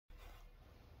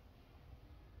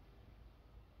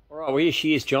Alright, well here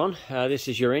she is, John. This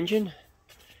is your engine.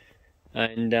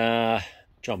 And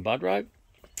Jonn B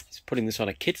is putting this on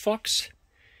a Kitfox.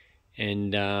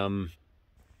 And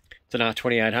it's an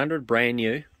R2800, brand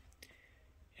new.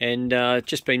 And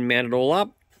just been mounted all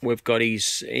up. We've got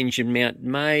his engine mount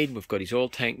made, we've got his oil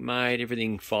tank made,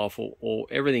 everything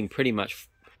everything pretty much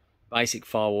basic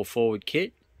firewall forward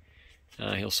kit.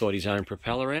 He'll sort his own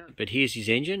propeller out, but here's his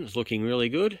engine. It's looking really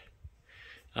good.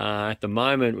 At the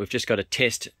moment, we've just got a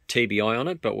test TBI on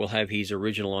it, but we'll have his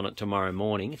original on it tomorrow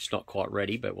morning. It's not quite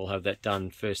ready, but we'll have that done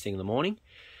first thing in the morning.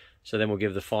 So then we'll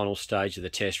give the final stage of the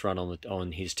test run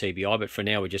on his TBI, but for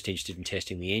now we're just interested in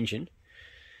testing the engine.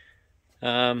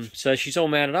 So she's all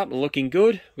mounted up and looking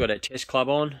good. We've got our test club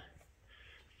on.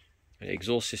 Got the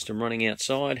exhaust system running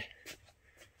outside.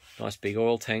 Nice big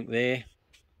oil tank there.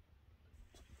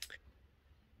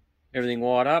 Everything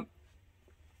wired up.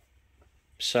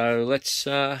 So let's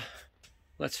fire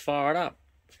it up.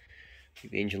 I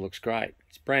think the engine looks great.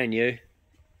 It's brand new.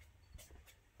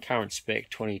 Current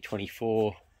spec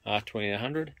 2024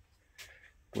 R2800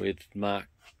 with Mark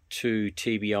II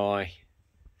TBI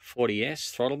 40S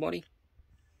throttle body.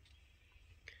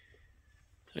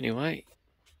 Anyway,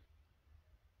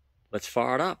 let's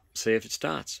fire it up, see if it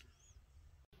starts.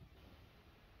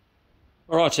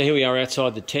 Alright, so here we are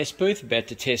outside the test booth, about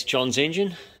to test John's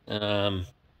engine.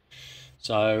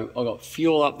 So I've got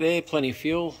fuel up there, plenty of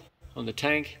fuel on the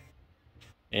tank,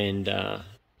 and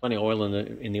plenty of oil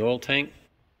in the oil tank.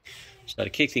 So to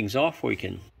kick things off, we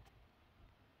can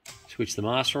switch the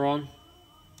master on,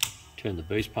 turn the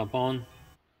boost pump on,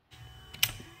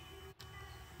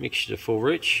 mixture to full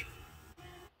rich,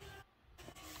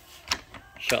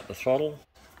 shut the throttle.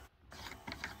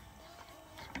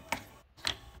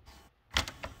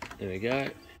 There we go.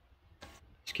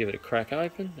 Just give it a crack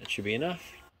open, that should be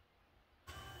enough.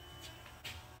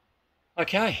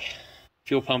 Okay,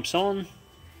 fuel pump's on.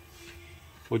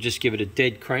 We'll just give it a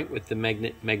dead crank with the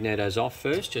magnetos off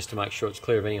first, just to make sure it's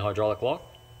clear of any hydraulic lock.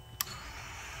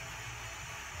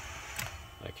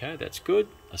 Okay, that's good.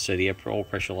 I see the oil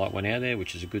pressure light went out there,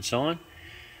 which is a good sign.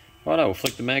 Righto, we'll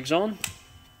flick the mags on.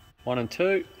 1 and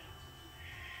 2.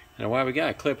 And away we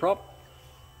go, clear prop.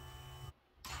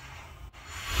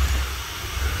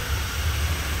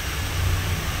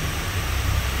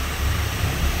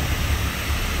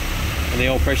 And the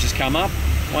oil pressure's come up.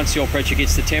 Once the oil pressure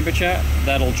gets the temperature,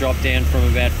 that'll drop down from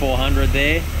about 400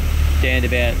 there, down to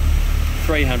about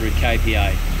 300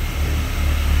 kPa,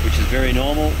 which is very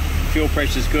normal. Fuel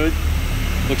pressure's good.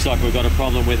 Looks like we've got a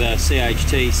problem with a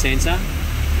CHT sensor.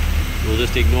 We'll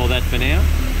just ignore that for now.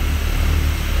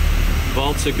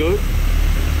 Volts are good.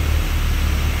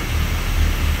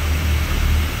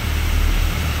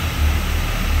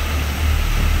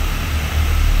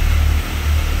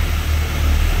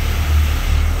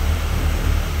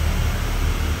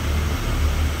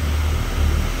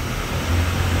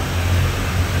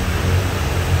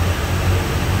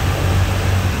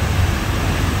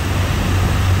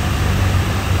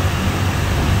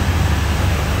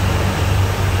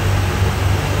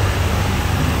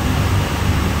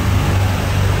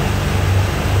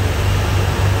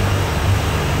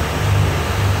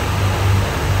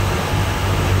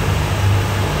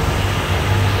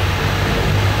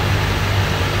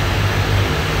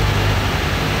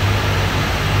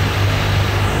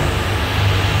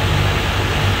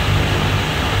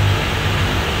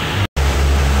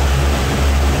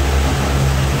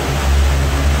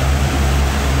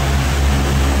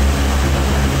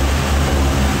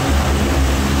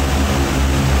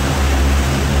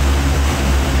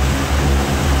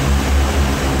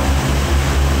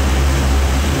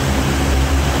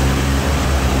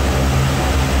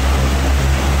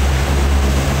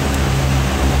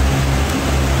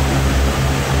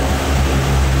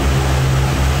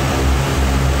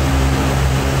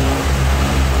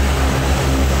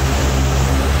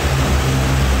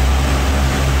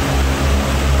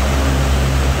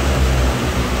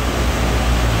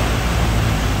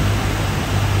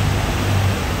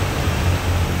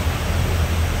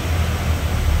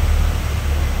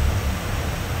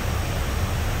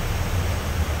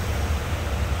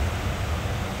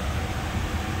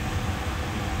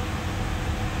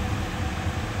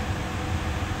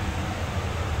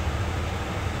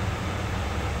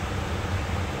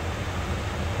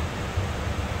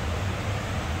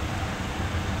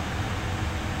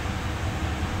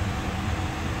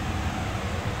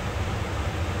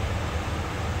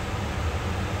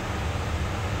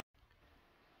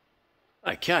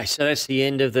 Okay, so that's the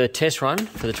end of the test run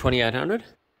for the 2800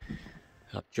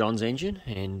 up John's engine,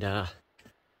 and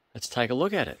let's take a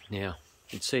look at it now. You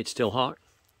can see it's still hot.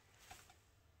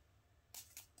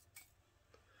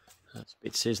 That's a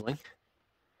bit sizzling.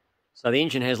 So the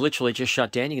engine has literally just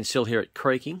shut down. You can still hear it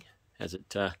creaking as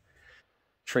it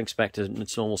shrinks back to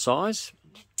its normal size.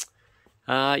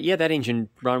 Yeah, that engine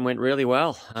run went really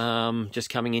well. Just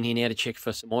coming in here now to check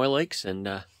for some oil leaks, and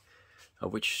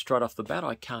of which straight off the bat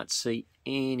I can't see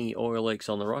any oil leaks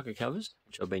on the rocker covers,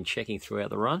 which I've been checking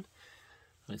throughout the run.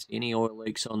 I don't see any oil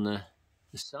leaks on the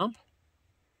sump.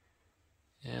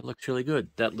 Yeah, it looks really good.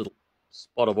 That little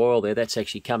spot of oil there, that's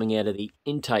actually coming out of the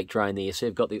intake drain there. So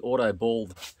you've got the auto ball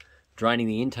draining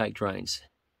the intake drains.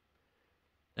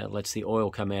 That lets the oil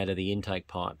come out of the intake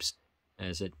pipes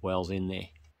as it wells in there.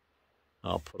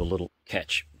 I'll put a little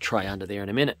catch tray under there in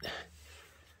a minute.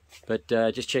 But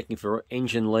just checking for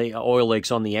oil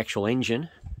leaks on the actual engine,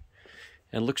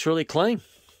 and it looks really clean.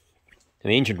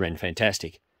 And the engine ran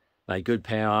fantastic. Made good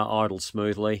power, idled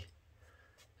smoothly.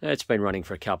 It's been running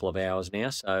for a couple of hours now,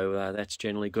 so that's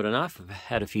generally good enough. I've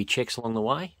had a few checks along the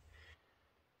way.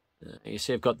 You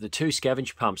see I've got the 2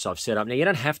 scavenge pumps I've set up. Now, you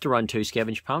don't have to run 2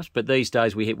 scavenge pumps, but these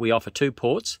days we offer 2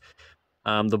 ports.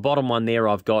 The bottom one there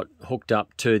I've got hooked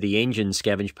up to the engine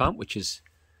scavenge pump, which is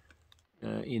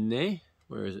in there.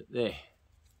 Where is it? There.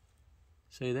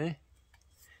 See there?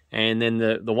 And then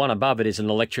the one above it is an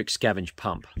electric scavenge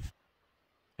pump.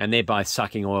 And they're both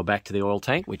sucking oil back to the oil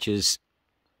tank, which is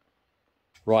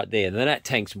right there. Now, that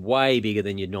tank's way bigger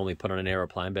than you'd normally put on an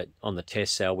aeroplane, but on the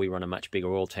test cell we run a much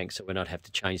bigger oil tank, so we don't have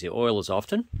to change the oil as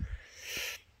often.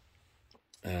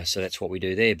 So that's what we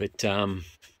do there. But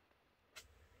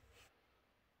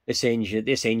this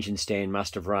engine stand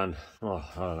must have run, I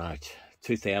don't know,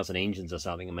 2,000 engines or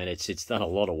something. I mean, it's done a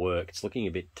lot of work. It's looking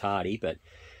a bit tardy, but it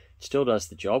still does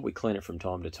the job. We clean it from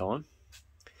time to time.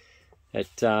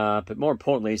 But more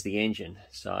importantly is the engine.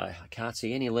 So I can't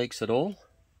see any leaks at all.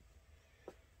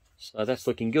 So that's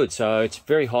looking good. So it's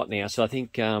very hot now, so I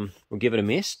think we'll give it a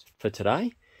miss for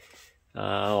today.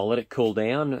 I'll let it cool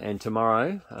down, and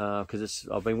tomorrow, because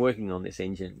I've been working on this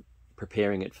engine,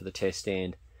 preparing it for the test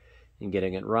stand and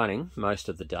getting it running most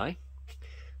of the day.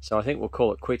 So I think we'll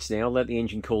call it quits now, let the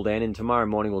engine cool down, and tomorrow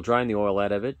morning we'll drain the oil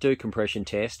out of it, do compression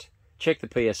test, check the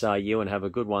PSRU and have a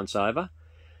good once over,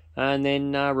 and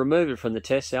then remove it from the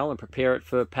test cell and prepare it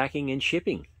for packing and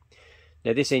shipping.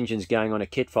 Now, this engine's going on a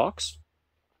Kitfox,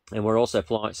 and we're also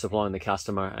supplying the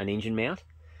customer an engine mount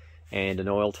and an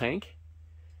oil tank,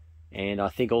 and I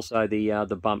think also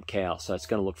the bump cowl. So it's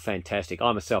going to look fantastic.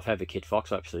 I myself have a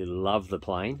Kitfox. I absolutely love the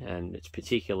plane, and it's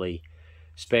particularly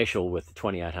special with the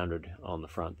 2800 on the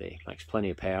front there. Makes plenty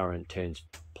of power and turns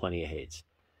plenty of heads,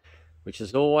 which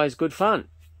is always good fun.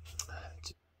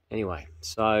 Anyway,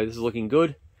 so this is looking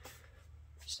good.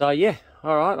 So yeah,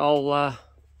 all right, I'll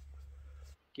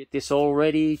get this all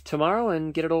ready tomorrow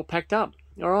and get it all packed up.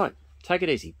 All right, take it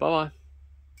easy. Bye-bye.